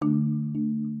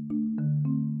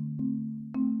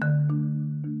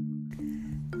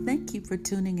Thank you for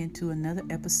tuning into another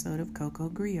episode of Coco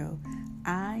Griot.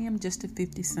 I am just a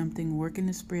 50-something working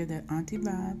to spread that auntie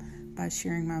vibe by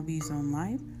sharing my views on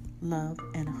life, love,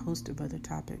 and a host of other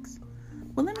topics.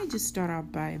 Well, let me just start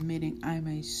off by admitting I'm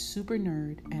a super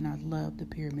nerd and I love the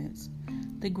pyramids.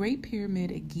 The Great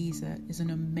Pyramid at Giza is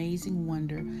an amazing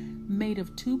wonder made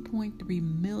of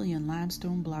 2.3 million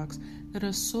limestone blocks that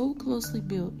are so closely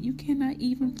built you cannot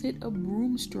even fit a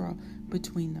broom straw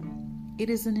between them. It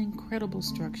is an incredible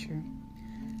structure.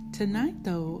 Tonight,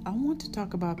 though, I want to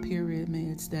talk about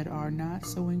pyramids that are not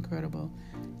so incredible,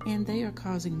 and they are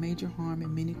causing major harm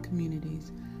in many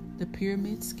communities. The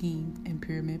pyramid scheme and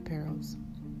pyramid perils.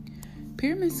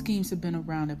 Pyramid schemes have been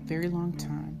around a very long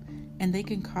time, and they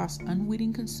can cost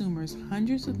unwitting consumers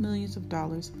hundreds of millions of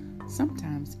dollars,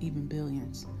 sometimes even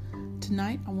billions.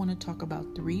 Tonight, I want to talk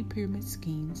about 3 pyramid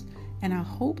schemes, and I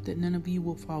hope that none of you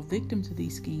will fall victim to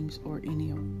these schemes or any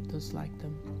of those like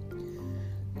them.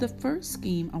 The first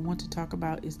scheme I want to talk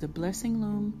about is the Blessing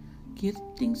Loom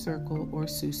Gifting Circle, or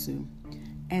SUSU.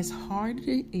 As hard as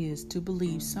it is to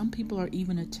believe, some people are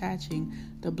even attaching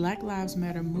the Black Lives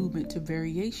Matter movement to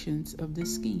variations of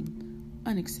this scheme.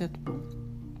 Unacceptable.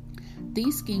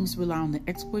 These schemes rely on the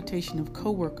exploitation of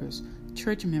co-workers,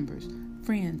 church members,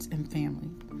 friends, and family.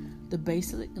 The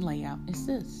basic layout is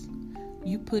this.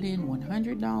 You put in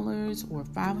 $100 or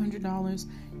 $500,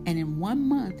 and in 1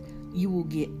 month, you will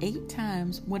get 8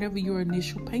 times whatever your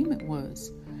initial payment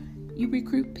was. You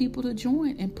recruit people to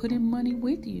join and put in money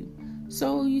with you.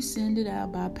 So you send it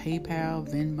out by PayPal,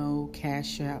 Venmo,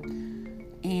 Cash App,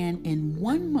 and in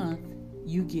 1 month,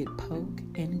 you get poke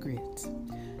and grits.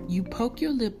 You poke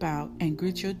your lip out and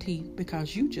grit your teeth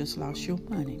because you just lost your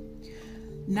money.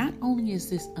 Not only is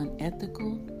this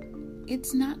unethical,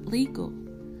 it's not legal.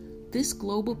 This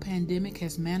global pandemic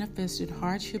has manifested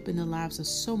hardship in the lives of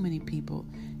so many people.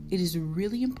 It is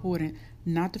really important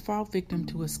not to fall victim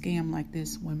to a scam like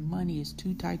this when money is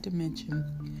too tight to mention.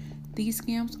 These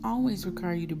scams always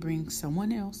require you to bring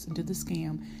someone else into the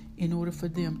scam in order for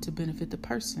them to benefit the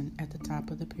person at the top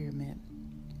of the pyramid.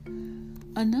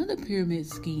 Another pyramid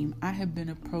scheme I have been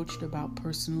approached about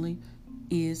personally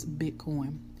is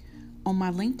Bitcoin. On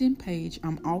my LinkedIn page,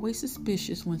 I'm always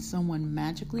suspicious when someone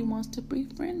magically wants to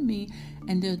befriend me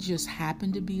and they'll just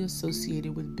happen to be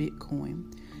associated with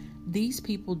Bitcoin. These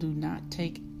people do not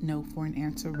take no for an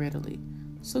answer readily,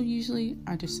 so usually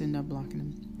I just end up blocking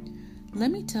them. Let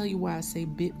me tell you why I say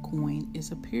Bitcoin is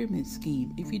a pyramid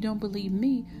scheme. If you don't believe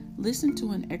me, listen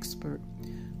to an expert.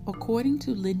 According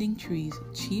to LendingTree's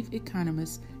chief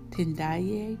economist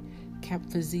Tendayi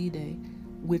Kapfazideh,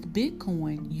 with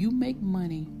Bitcoin, you make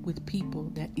money with people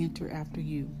that enter after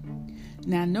you.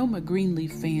 Now, I know my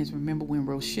Greenleaf fans remember when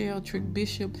Rochelle tricked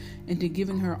Bishop into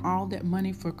giving her all that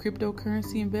money for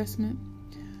cryptocurrency investment.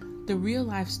 The real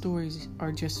life stories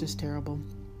are just as terrible.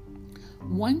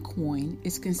 OneCoin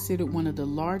is considered one of the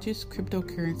largest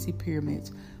cryptocurrency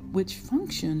pyramids, which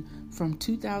functioned from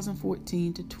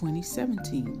 2014 to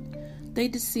 2017. They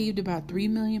deceived about 3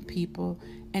 million people,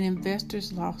 and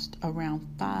investors lost around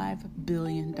 $5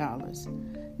 billion.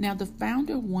 Now, the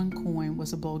founder of OneCoin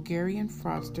was a Bulgarian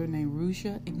fraudster named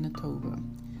Ruja Ignatova.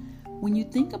 When you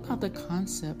think about the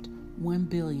concept 1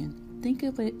 billion, think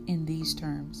of it in these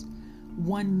terms.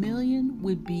 1 million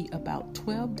would be about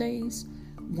 12 days.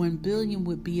 1 billion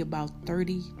would be about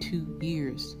 32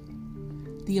 years.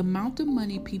 The amount of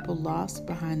money people lost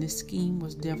behind this scheme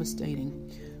was devastating.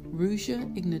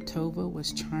 Ruja Ignatova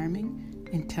was charming,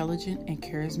 intelligent, and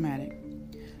charismatic.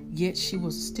 Yet she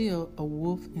was still a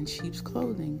wolf in sheep's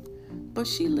clothing. But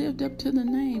she lived up to the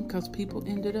name because people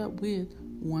ended up with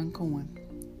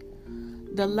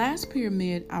OneCoin. The last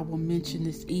pyramid I will mention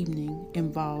this evening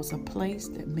involves a place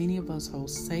that many of us hold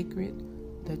sacred,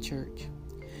 the church.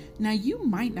 Now, you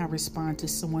might not respond to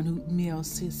someone who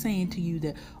emails saying to you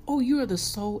that, oh, you are the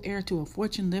sole heir to a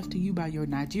fortune left to you by your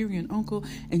Nigerian uncle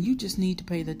and you just need to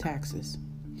pay the taxes.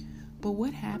 But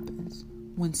what happens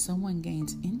when someone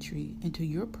gains entry into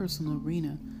your personal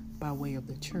arena by way of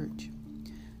the church?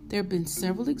 There have been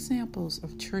several examples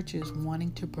of churches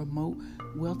wanting to promote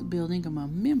wealth building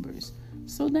among members,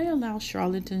 so they allow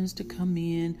charlatans to come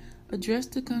in, address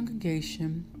the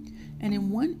congregation, and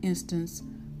in one instance,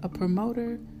 a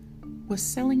promoter was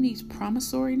selling these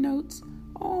promissory notes.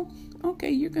 Oh, okay,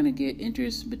 you're going to get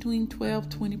interest between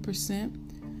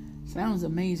 12-20%. Sounds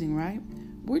amazing, right?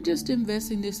 We're just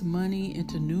investing this money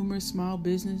into numerous small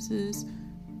businesses.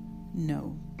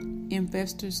 No,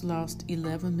 investors lost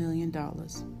 $11 million.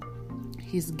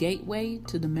 His gateway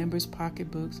to the members'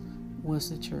 pocketbooks was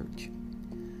the church.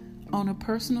 On a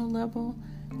personal level,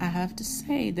 I have to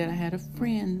say that I had a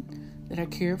friend that I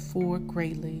cared for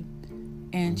greatly.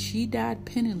 and she died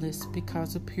penniless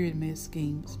because of pyramid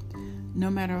schemes. No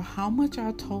matter how much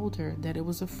I told her that it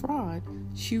was a fraud,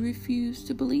 she refused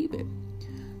to believe it.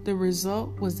 The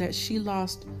result was that she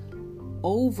lost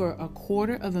over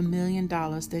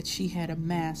 $250,000 that she had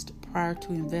amassed prior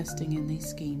to investing in these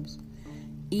schemes.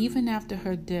 Even after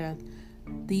her death,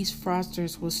 these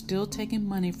fraudsters were still taking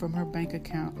money from her bank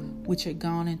account, which had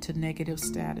gone into negative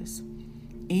status.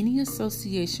 Any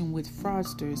association with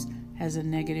fraudsters has a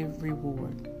negative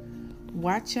reward.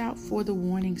 Watch out for the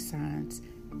warning signs.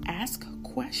 Ask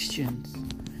questions.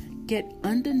 Get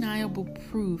undeniable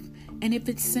proof, and if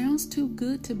it sounds too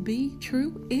good to be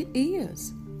true, it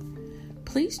is.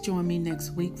 Please join me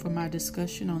next week for my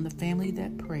discussion on the family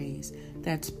that prays.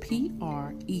 That's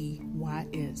Preys.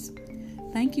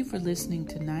 Thank you for listening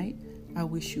tonight. I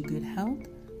wish you good health,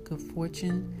 good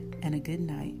fortune, and a good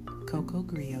night. Coco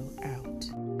Griot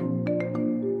out.